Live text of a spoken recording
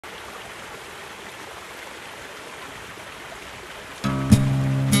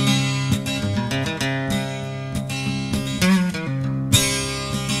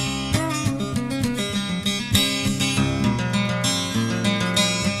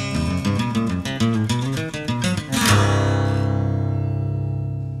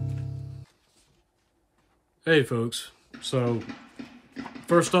Hey folks, so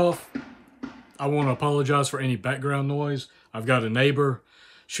first off, I want to apologize for any background noise. I've got a neighbor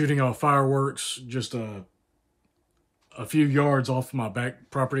shooting off fireworks just a few yards off my back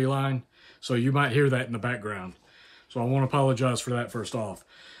property line, so you might hear that in the background. So I want to apologize for that first off.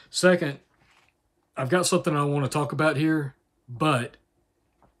 Second, I've got something I want to talk about here, but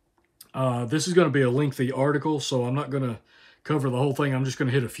this is going to be a lengthy article, so I'm not going to cover the whole thing. I'm just going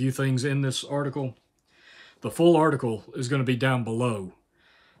to hit a few things in this article. The full article is going to be down below.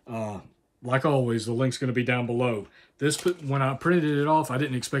 Like always, the link's going to be down below. When I printed it off, I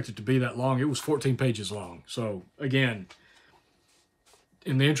didn't expect it to be that long. It was 14 pages long. So again,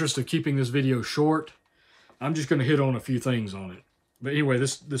 in the interest of keeping this video short, I'm just going to hit on a few things on it. But anyway,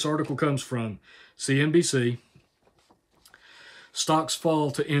 this article comes from CNBC. Stocks fall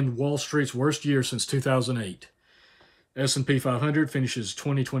to end Wall Street's worst year since 2008. S&P 500 finishes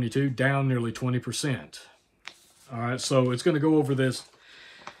 2022 down nearly 20%. All right, so it's going to go over this.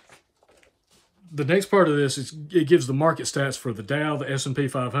 The next part of this is it gives the market stats for the Dow, the S&P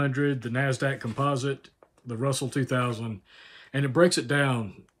 500, the NASDAQ Composite, the Russell 2000, and it breaks it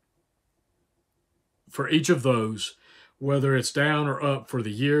down for each of those, whether it's down or up for the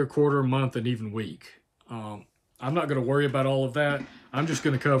year, quarter, month, and even week. I'm not going to worry about all of that. I'm just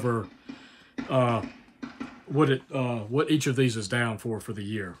going to cover what each of these is down for the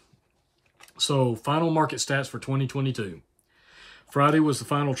year. So, final market stats for 2022. Friday was the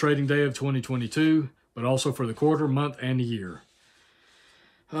final trading day of 2022, but also for the quarter, month, and the year.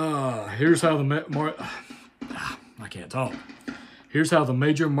 Here's how I can't talk. Here's how the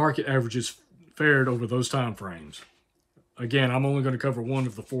major market averages fared over those time frames. Again, I'm only going to cover one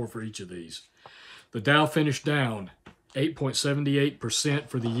of the four for each of these. The Dow finished down 8.78%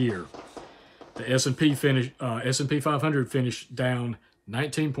 for the year. The S&P 500 finished down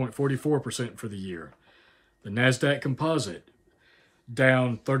 19.44% for the year. The NASDAQ Composite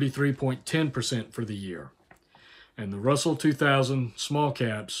down 33.10% for the year. And the Russell 2000 small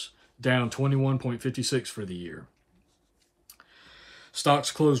caps down 21.56% for the year.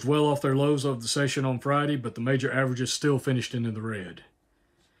 Stocks closed well off their lows of the session on Friday, but the major averages still finished in the red.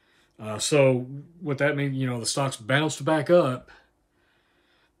 So what that means, the stocks bounced back up,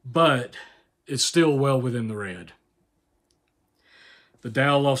 but it's still well within the red. The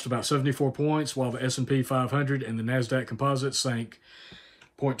Dow lost about 74 points, while the S&P 500 and the NASDAQ Composite sank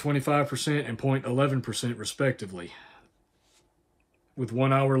 0.25% and 0.11% respectively. With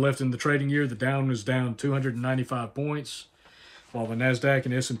 1 hour left in the trading year, the Dow is down 295 points, while the NASDAQ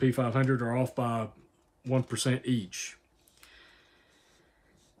and S&P 500 are off by 1% each.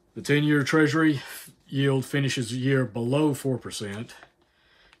 The 10-year Treasury yield finishes the year below 4%.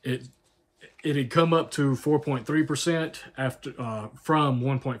 It had come up to 4.3% after from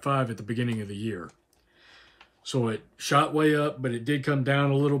 1.5 at the beginning of the year. So it shot way up, but it did come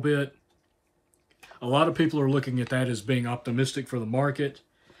down a little bit. A lot of people are looking at that as being optimistic for the market.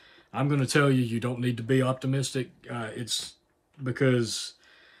 I'm going to tell you, you don't need to be optimistic. It's because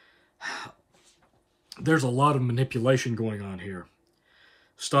there's a lot of manipulation going on here.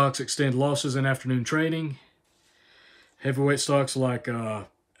 Stocks extend losses in afternoon trading. Heavyweight stocks like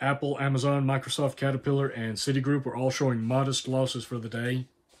Apple, Amazon, Microsoft, Caterpillar, and Citigroup are all showing modest losses for the day.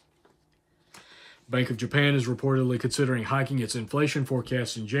 Bank of Japan is reportedly considering hiking its inflation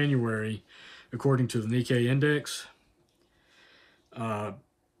forecast in January, according to the Nikkei index.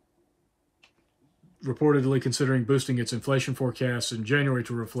 Reportedly considering boosting its inflation forecast in January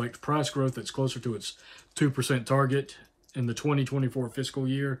to reflect price growth that's closer to its 2% target in the 2024 fiscal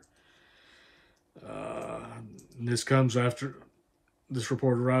year. This comes after... This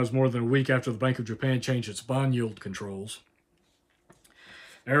report arrives more than a week after the Bank of Japan changed its bond yield controls.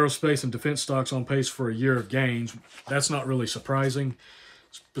 Aerospace and defense stocks on pace for a year of gains. That's not really surprising,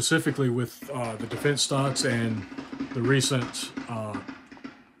 specifically with the defense stocks and the recent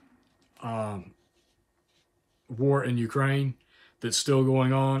war in Ukraine that's still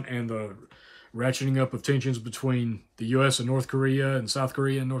going on, and the ratcheting up of tensions between the U.S. and North Korea and South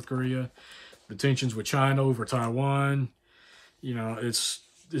Korea and North Korea, the tensions with China over Taiwan. It's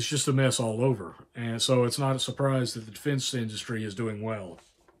just a mess all over. And so it's not a surprise that the defense industry is doing well.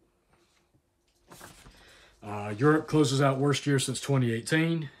 Europe closes out worst year since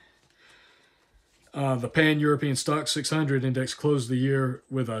 2018. The Pan-European Stock 600 index closed the year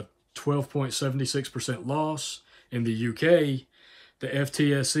with a 12.76% loss. In the UK, the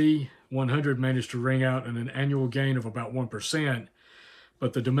FTSE 100 managed to ring out an annual gain of about 1%,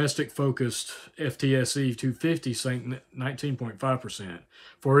 but the domestic-focused FTSE 250 sank 19.5%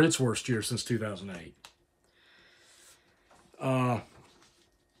 for its worst year since 2008.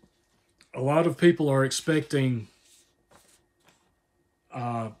 a lot of people are expecting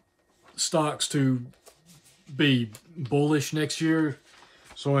stocks to be bullish next year.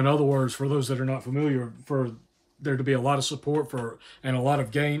 So in other words, for those that are not familiar, for there to be a lot of support for and a lot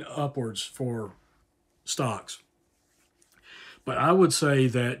of gain upwards for stocks. But I would say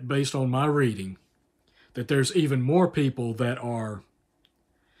that based on my reading, that there's even more people that are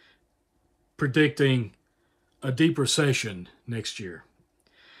predicting a deep recession next year.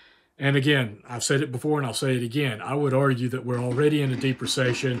 And again, I've said it before and I'll say it again. I would argue that we're already in a deep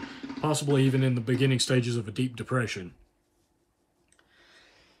recession, possibly even in the beginning stages of a deep depression.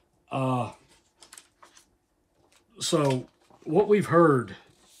 So what we've heard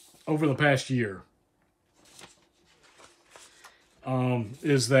over the past year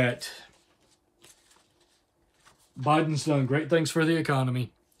is that Biden's done great things for the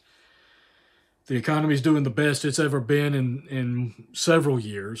economy. The economy's doing the best it's ever been in several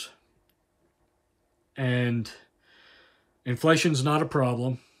years. And inflation's not a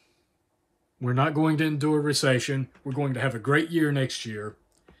problem. We're not going into a recession. We're going to have a great year next year,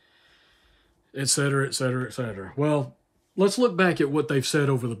 et cetera, et cetera, et cetera. Well, let's look back at what they've said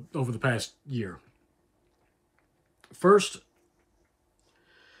over the past year. First,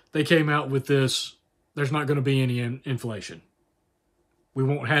 they came out with this, there's not going to be any inflation. We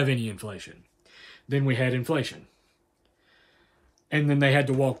won't have any inflation. Then we had inflation. And then they had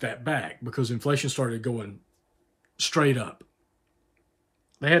to walk that back because inflation started going straight up.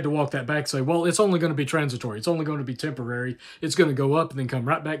 They had to walk that back and say, well, it's only going to be transitory. It's only going to be temporary. It's going to go up and then come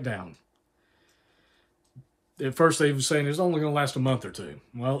right back down. At first they were saying it's only going to last a month or two.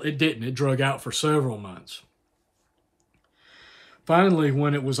 Well, it didn't. It drug out for several months. Finally,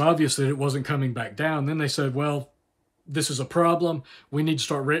 when it was obvious that it wasn't coming back down, then they said, well, this is a problem. We need to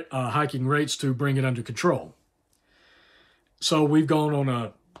start hiking rates to bring it under control. So we've gone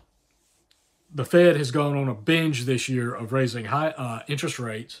on the Fed has gone on a binge this year of raising high interest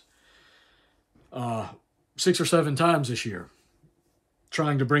rates 6 or 7 times this year,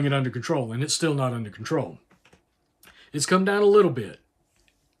 trying to bring it under control, and it's still not under control. It's come down a little bit,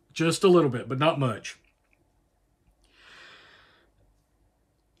 just a little bit, but not much.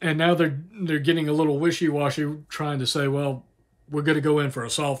 And now they're getting a little wishy-washy, trying to say, well, we're going to go in for a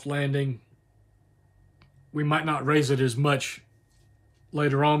soft landing. We might not raise it as much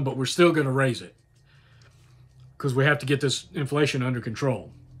later on, but we're still going to raise it because we have to get this inflation under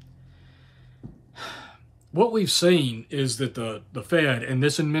control. What we've seen is that the Fed and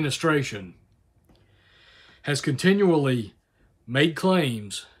this administration has continually made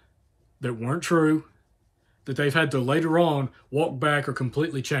claims that weren't true, that they've had to later on walk back or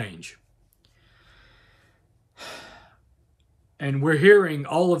completely change. And we're hearing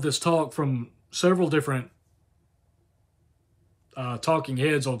all of this talk from several different talking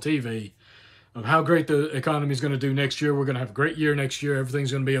heads on TV of how great the economy is going to do next year. We're going to have a great year next year.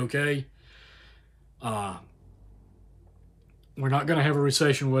 Everything's going to be okay. We're not going to have a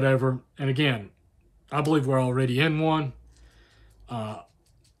recession, whatever. And again, I believe we're already in one.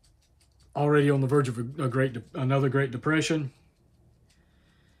 Already on the verge of another Great Depression.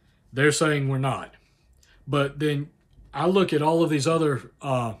 They're saying we're not. But then I look at all of these other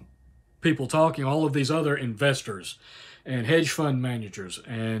people talking, all of these other investors and hedge fund managers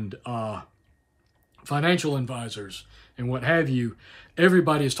and financial advisors and what have you.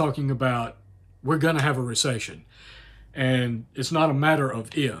 Everybody is talking about we're going to have a recession. And it's not a matter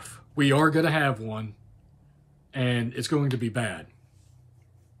of if. We are going to have one, and it's going to be bad.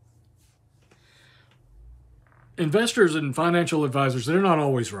 Investors and financial advisors, they're not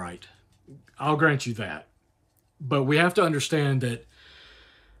always right. I'll grant you that. But we have to understand that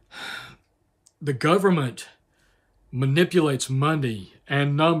the government manipulates money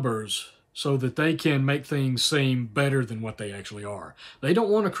and numbers so that they can make things seem better than what they actually are. They don't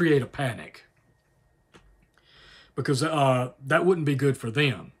want to create a panic because that wouldn't be good for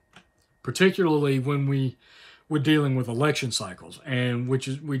them, particularly when we're dealing with election cycles, and we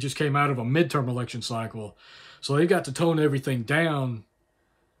just came out of a midterm election cycle. So they've got to tone everything down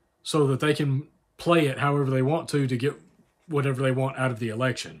so that they can play it however they want to get whatever they want out of the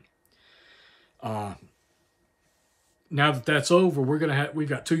election. Now that that's over, we've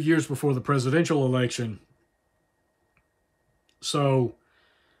got 2 years before the presidential election. So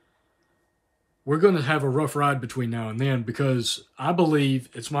we're going to have a rough ride between now and then, because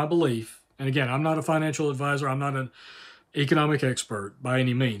it's my belief, and again, I'm not a financial advisor, I'm not an economic expert by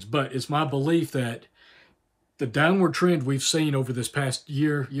any means, but it's my belief that the downward trend we've seen over this past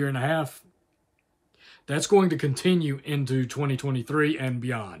year and a half, that's going to continue into 2023 and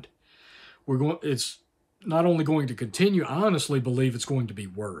beyond. It's not only going to continue, I honestly believe it's going to be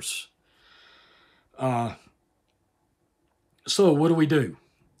worse. So what do we do?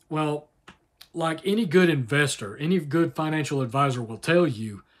 Well, like any good investor, any good financial advisor will tell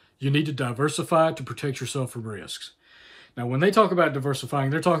you, you need to diversify to protect yourself from risks. Now, when they talk about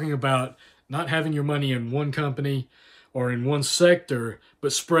diversifying, they're talking about not having your money in one company or in one sector,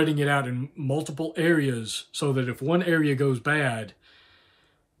 but spreading it out in multiple areas so that if one area goes bad,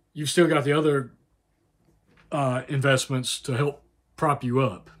 you've still got the other investments to help prop you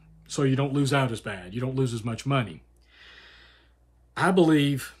up so you don't lose out as bad. You don't lose as much money. I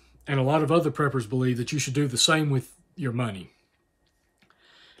believe, and a lot of other preppers believe, that you should do the same with your money.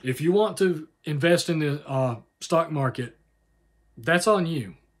 If you want to invest in the stock market, that's on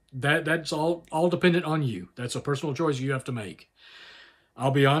you. That's all dependent on you. That's a personal choice you have to make.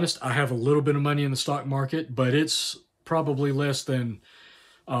 I'll be honest, I have a little bit of money in the stock market, but it's probably less than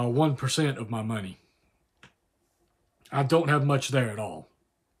 1% of my money. I don't have much there at all.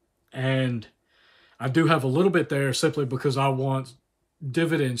 And I do have a little bit there simply because I want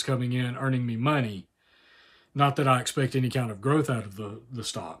dividends coming in, earning me money. Not that I expect any kind of growth out of the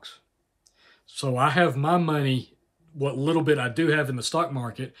stocks. So I have my money, what little bit I do have in the stock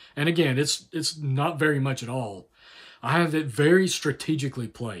market, and again, it's not very much at all. I have it very strategically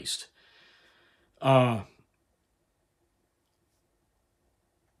placed. The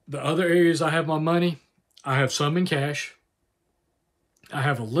other areas I have my money, I have some in cash. I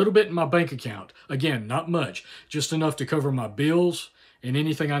have a little bit in my bank account. Again, not much, just enough to cover my bills and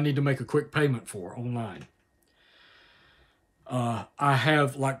anything I need to make a quick payment for online. I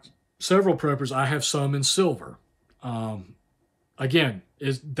have, like several preppers, I have some in silver. Again,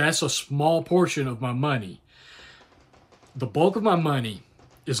 that's a small portion of my money. The bulk of my money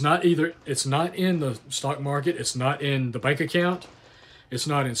is it's not in the stock market, it's not in the bank account, it's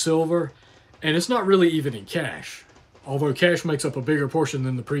not in silver, and it's not really even in cash, although cash makes up a bigger portion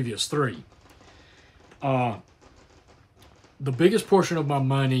than the previous three. The biggest portion of my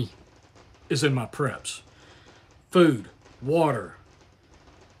money is in my preps. Food, water,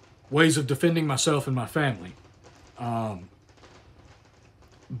 ways of defending myself and my family.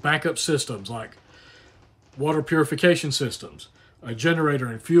 Backup systems like water purification systems, a generator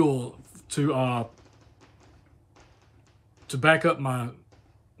and fuel to back up my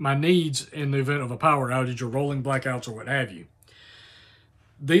needs in the event of a power outage or rolling blackouts or what have you.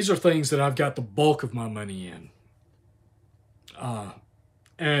 These are things that I've got the bulk of my money in.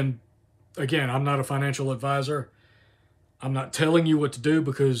 And again, I'm not a financial advisor. I'm not telling you what to do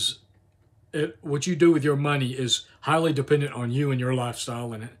because what you do with your money is highly dependent on you and your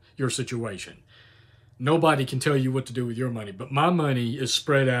lifestyle and your situation. Nobody can tell you what to do with your money, but my money is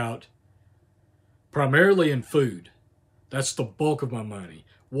spread out primarily in food. That's the bulk of my money.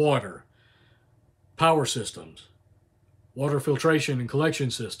 Water, power systems, water filtration and collection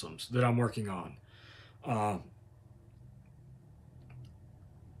systems that I'm working on.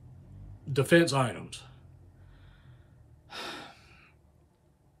 Defense items.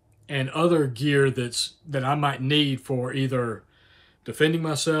 And other gear that I might need for either defending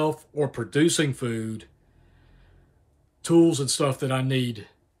myself or producing food, tools and stuff that I need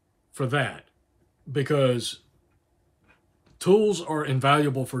for that. Because tools are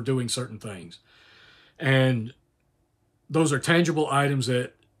invaluable for doing certain things. And those are tangible items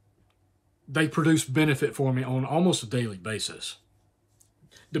that they produce benefit for me on almost a daily basis,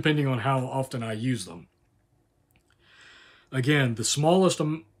 depending on how often I use them. Again, the smallest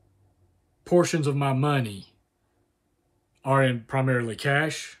portions of my money are in primarily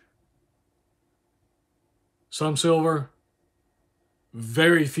cash, some silver,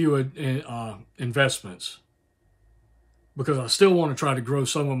 very few investments, because I still want to try to grow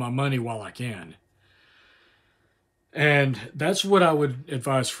some of my money while I can. And that's what I would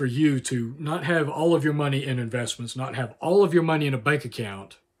advise for you, to not have all of your money in investments, not have all of your money in a bank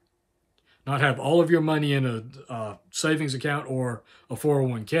account, not have all of your money in a savings account or a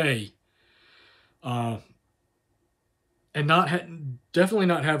 401k, and definitely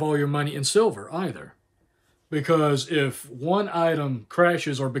not have all your money in silver either. Because if one item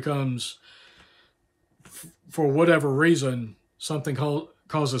crashes or becomes, for whatever reason, something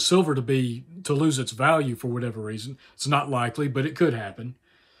causes silver to lose its value for whatever reason, it's not likely, but it could happen.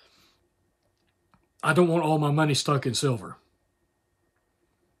 I don't want all my money stuck in silver.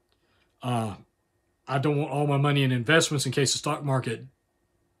 I don't want all my money in investments in case the stock market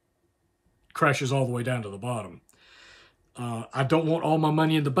crashes all the way down to the bottom. I don't want all my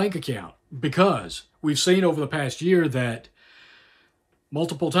money in the bank account, because we've seen over the past year that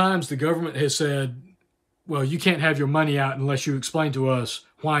multiple times the government has said, well, you can't have your money out unless you explain to us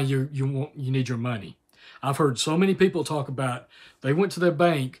why you need your money. I've heard so many people talk about they went to their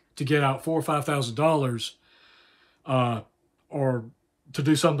bank to get out $4,000 or $5,000, or to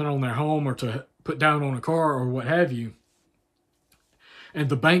do something on their home or to put down on a car or what have you, and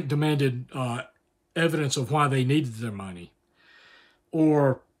the bank demanded evidence of why they needed their money,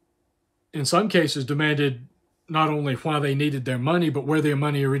 or in some cases demanded not only why they needed their money, but where their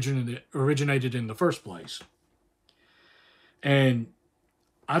money originated in the first place. And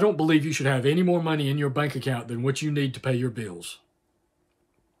I don't believe you should have any more money in your bank account than what you need to pay your bills.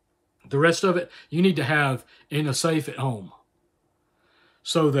 The rest of it, you need to have in a safe at home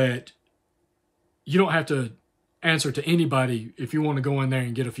so that you don't have to answer to anybody if you want to go in there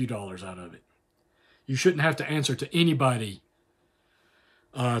and get a few dollars out of it. You shouldn't have to answer to anybody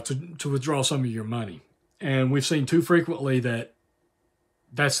to withdraw some of your money. And we've seen too frequently that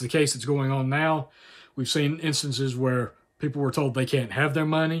that's the case that's going on now. We've seen instances where people were told they can't have their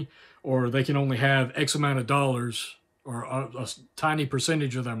money, or they can only have X amount of dollars, or a tiny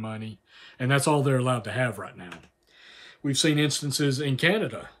percentage of their money, and that's all they're allowed to have right now. We've seen instances in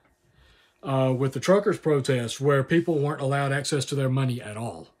Canada with the truckers' protests where people weren't allowed access to their money at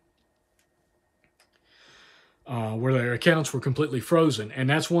all, where their accounts were completely frozen. And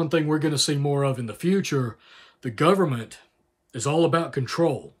that's one thing we're going to see more of in the future. The government is all about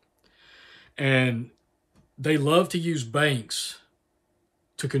control, and they love to use banks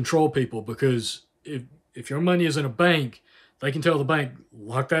to control people, because if your money is in a bank, they can tell the bank,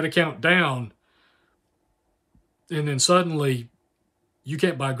 lock that account down, and then suddenly you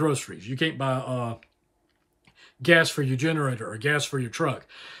can't buy groceries. You can't buy gas for your generator or gas for your truck.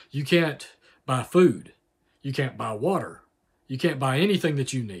 You can't buy food. You can't buy water. You can't buy anything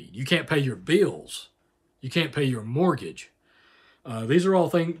that you need. You can't pay your bills. You can't pay your mortgage. These are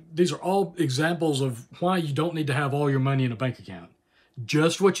all examples of why you don't need to have all your money in a bank account.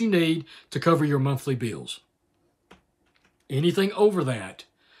 Just what you need to cover your monthly bills. Anything over that,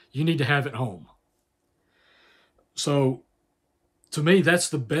 you need to have at home. So, to me, that's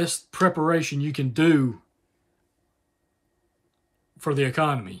the best preparation you can do for the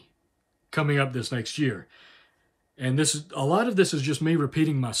economy coming up this next year. And a lot of this is just me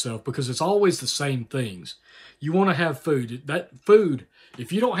repeating myself, because it's always the same things. You want to have food. That food,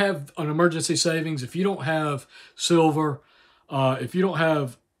 if you don't have an emergency savings, if you don't have silver, if you don't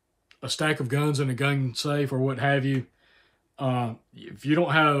have a stack of guns in a gun safe or what have you, if you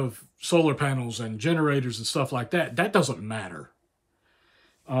don't have solar panels and generators and stuff like that, that doesn't matter.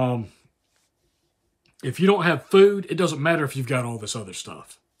 If you don't have food, it doesn't matter if you've got all this other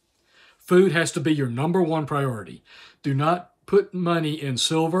stuff. Food has to be your number one priority. Do not put money in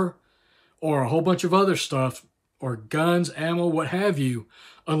silver or a whole bunch of other stuff, or guns, ammo, what have you,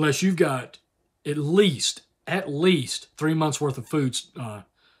 unless you've got at least 3 months worth of food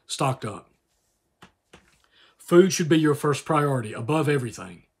stocked up. Food should be your first priority above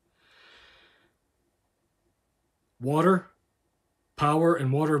everything. Water, power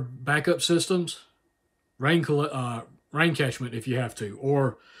and water backup systems, rain catchment if you have to,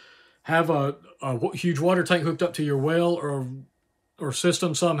 or have a huge water tank hooked up to your well or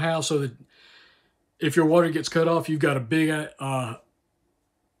system somehow, so that if your water gets cut off, you've got a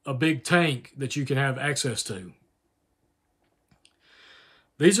big tank that you can have access to.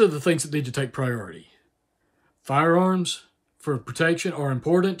 These are the things that need to take priority. Firearms for protection are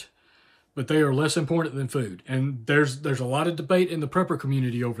important, but they are less important than food. And there's a lot of debate in the prepper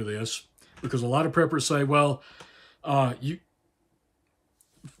community over this, because a lot of preppers say, well,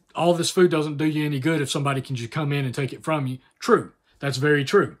 all this food doesn't do you any good if somebody can just come in and take it from you. True. That's very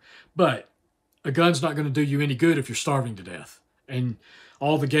true. But a gun's not going to do you any good if you're starving to death and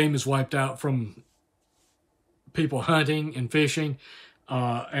all the game is wiped out from people hunting and fishing,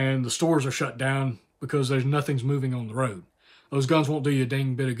 and the stores are shut down because nothing's moving on the road. Those guns won't do you a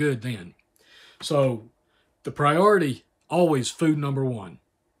dang bit of good then. So the priority, always food number one.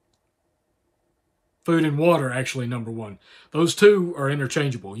 Food and water actually number one. Those two are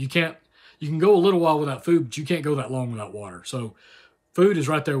interchangeable. You can go a little while without food, but you can't go that long without water. So food is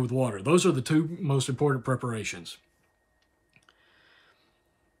right there with water. Those are the two most important preparations.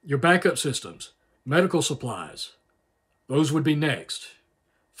 Your backup systems, medical supplies, those would be next.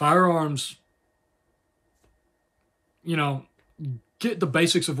 Firearms, get the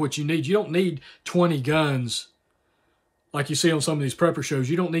basics of what you need. You don't need 20 guns like you see on some of these prepper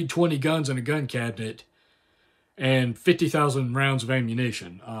shows. You don't need 20 guns in a gun cabinet and 50,000 rounds of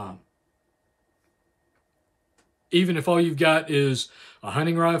ammunition. Even if all you've got is a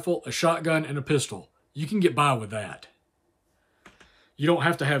hunting rifle, a shotgun, and a pistol, you can get by with that. You don't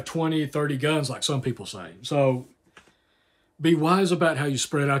have to have 20, 30 guns like some people say. So be wise about how you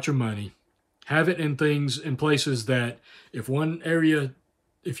spread out your money, Have it in things, in places that if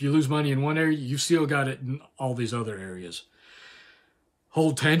you lose money in one area, you've still got it in all these other areas.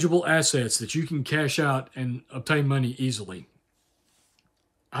 Hold tangible assets that you can cash out and obtain money easily.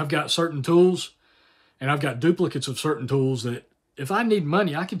 I've got certain tools, and I've got duplicates of certain tools that if I need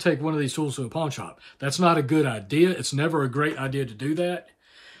money, I can take one of these tools to a pawn shop. That's not a good idea. It's never a great idea to do that.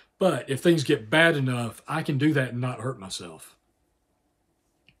 But if things get bad enough, I can do that and not hurt myself.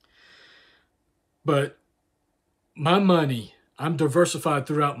 But my money, I'm diversified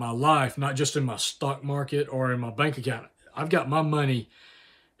throughout my life, not just in my stock market or in my bank account. I've got my money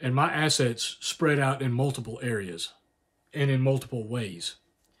and my assets spread out in multiple areas and in multiple ways.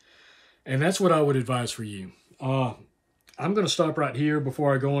 And that's what I would advise for you. I'm going to stop right here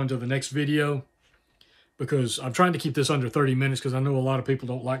before I go on to the next video, because I'm trying to keep this under 30 minutes because I know a lot of people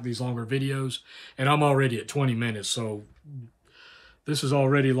don't like these longer videos, and I'm already at 20 minutes, so this is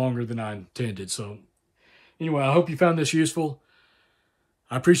already longer than I intended. So anyway, I hope you found this useful.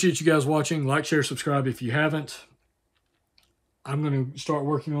 I appreciate you guys watching. Like, share, subscribe if you haven't. I'm going to start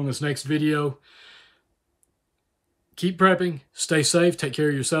working on this next video. Keep prepping, stay safe, take care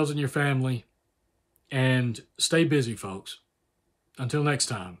of yourselves and your family, and stay busy, folks. Until next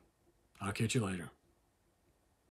time, I'll catch you later.